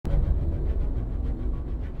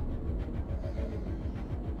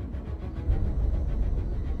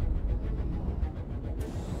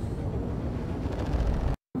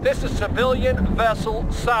This is civilian vessel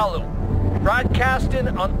Salu. Broadcasting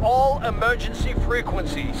on all emergency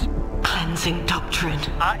frequencies. Cleansing doctrine.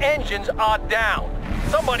 Our engines are down.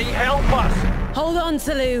 Somebody help us! Hold on,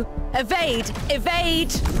 Salu. Evade! Evade!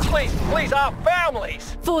 Please, our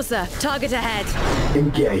families! Forza, target ahead.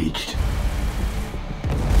 Engaged.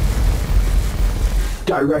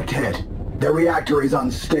 Direct hit. The reactor is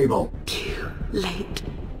unstable. Too late.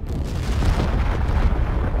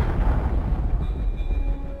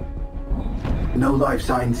 No life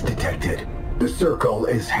signs detected. The circle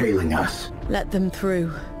is hailing us. Let them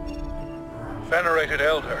through. Venerated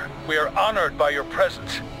Elder, we are honored by your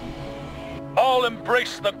presence. All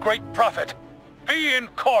embrace the great prophet. Be in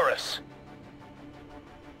chorus.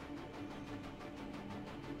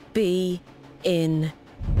 Be in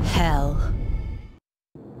hell.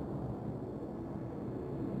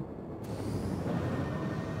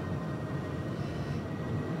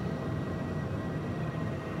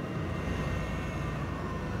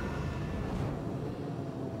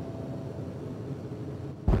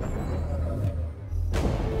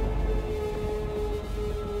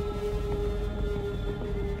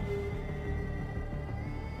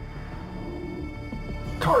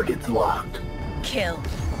 Target's locked. Kill.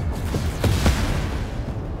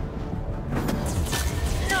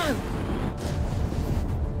 No!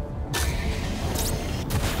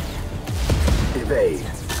 Evade,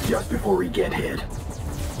 just before we get hit.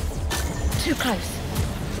 Too close.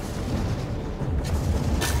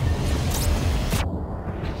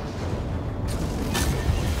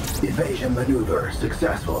 Evasion maneuver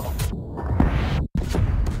successful.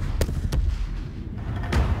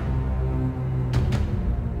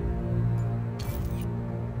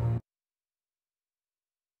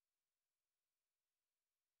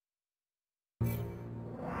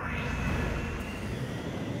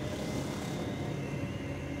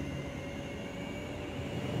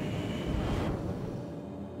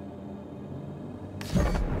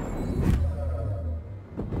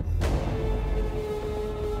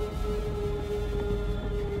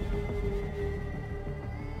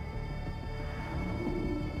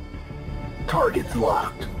 Target's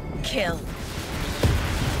locked. Kill.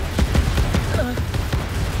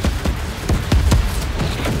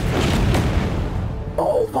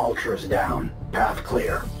 All vultures down. Path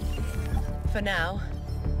clear. For now,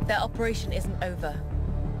 their operation isn't over.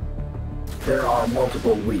 There are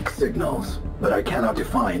multiple weak signals, but I cannot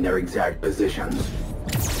define their exact positions.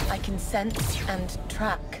 I can sense and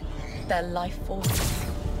track their life force.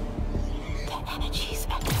 Their energies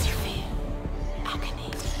echo fear, agony,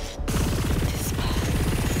 despair.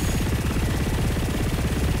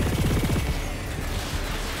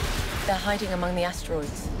 They're hiding among the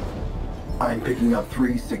asteroids. I'm picking up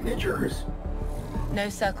 3 signatures. No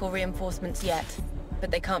circle reinforcements yet, but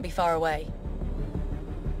they can't be far away.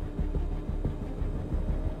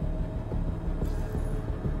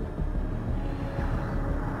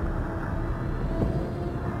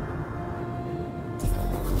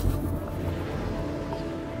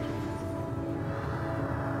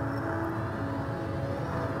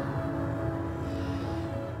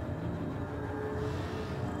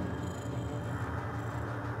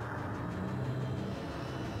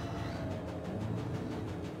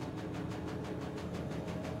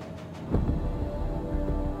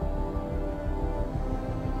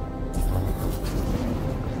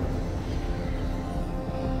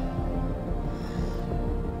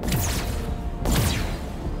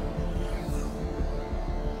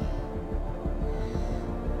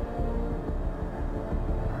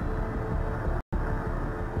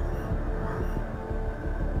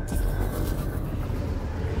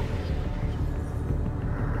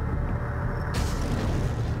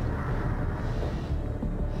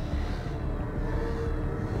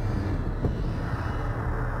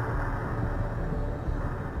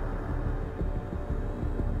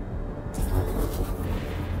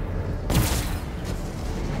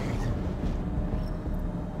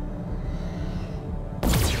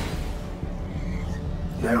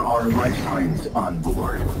 There are life signs on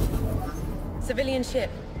board. Civilian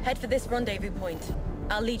ship, head for this rendezvous point.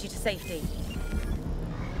 I'll lead you to safety.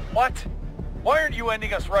 What? Why aren't you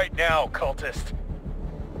ending us right now, cultist?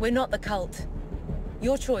 We're not the cult.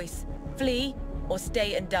 Your choice. Flee or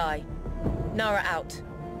stay and die. Nara out.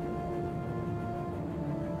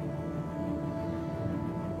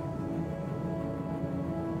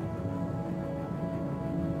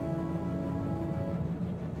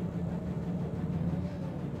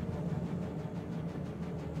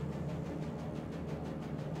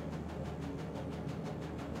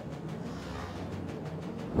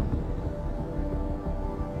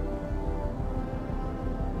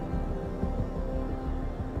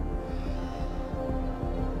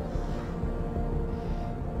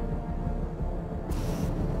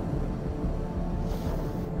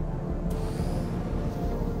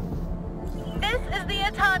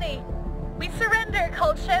 Itani! We surrender,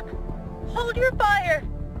 cult ship! Hold your fire!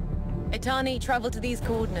 Itani, travel to these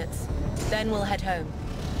coordinates. Then we'll head home.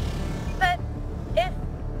 But if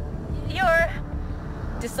you're...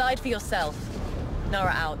 Decide for yourself.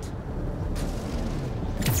 Nara out.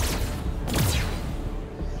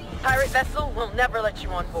 Pirate vessel will never let you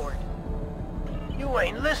on board. You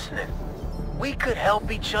ain't listening. We could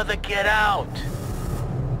help each other get out.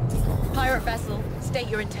 Pirate vessel, state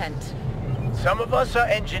your intent. Some of us are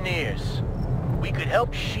engineers. We could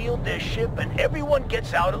help shield their ship and everyone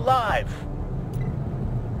gets out alive.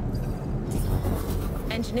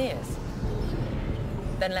 Engineers?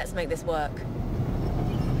 Then let's make this work.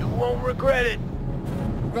 You won't regret it.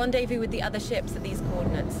 Rendezvous with the other ships at these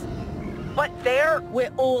coordinates. But they're...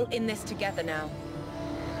 We're all in this together now.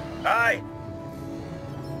 Aye.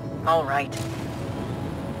 All right.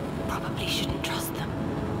 Probably shouldn't trust them.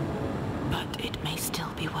 But it may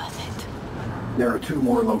still be worth it. There are 2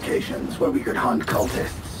 more locations where we could hunt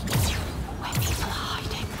cultists. Where people are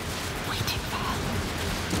hiding, waiting for help.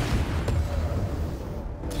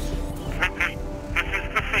 Captain, this is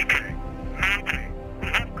the Seeker. Mountie, we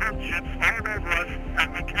have cult ships all over us and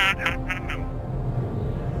we can't help them move.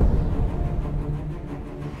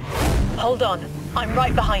 Hold on. I'm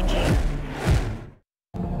right behind you.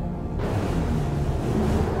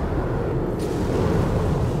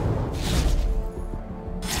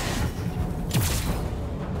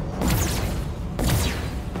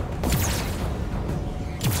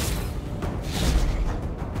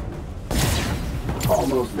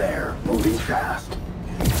 Almost there, moving fast.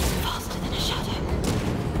 Faster than a shadow.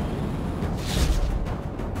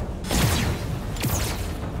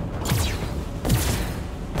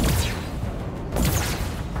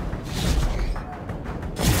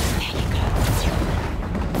 There you go.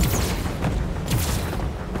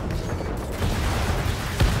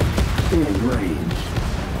 In range.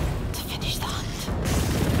 To finish the hunt.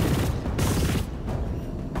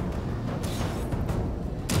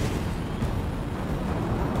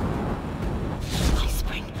 I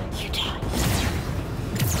spring, you die.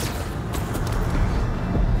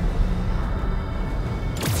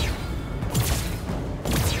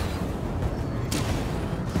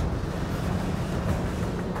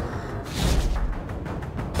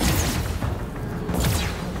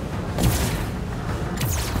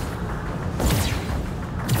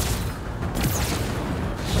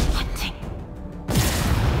 Hunting.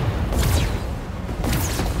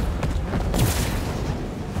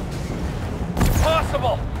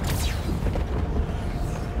 Possible!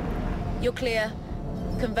 You're clear.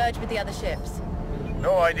 Converge with the other ships.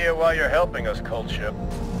 No idea why you're helping us, cult ship.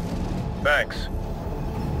 Thanks.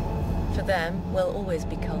 For them, we'll always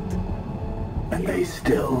be cult. And they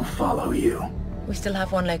still follow you. We still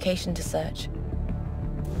have 1 location to search.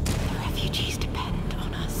 The refugees depend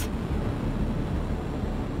on us.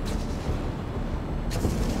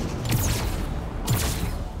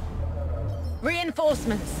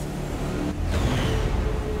 Reinforcements!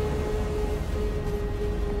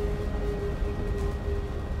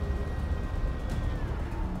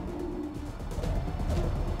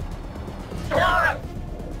 Nara!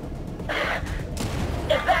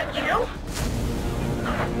 Is that you?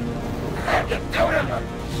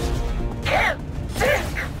 Can't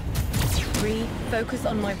think! Bree, focus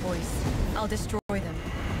on my voice. I'll destroy them.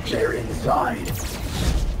 They're inside.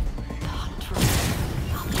 The hunt room.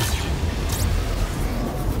 I'll be there.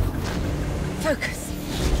 Focus!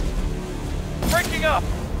 Breaking up!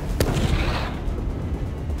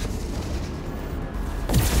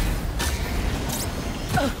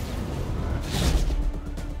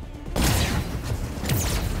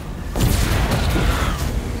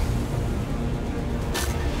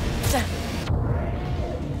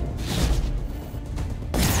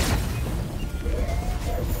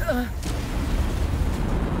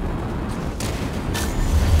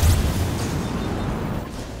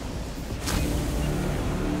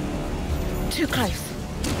 Too close.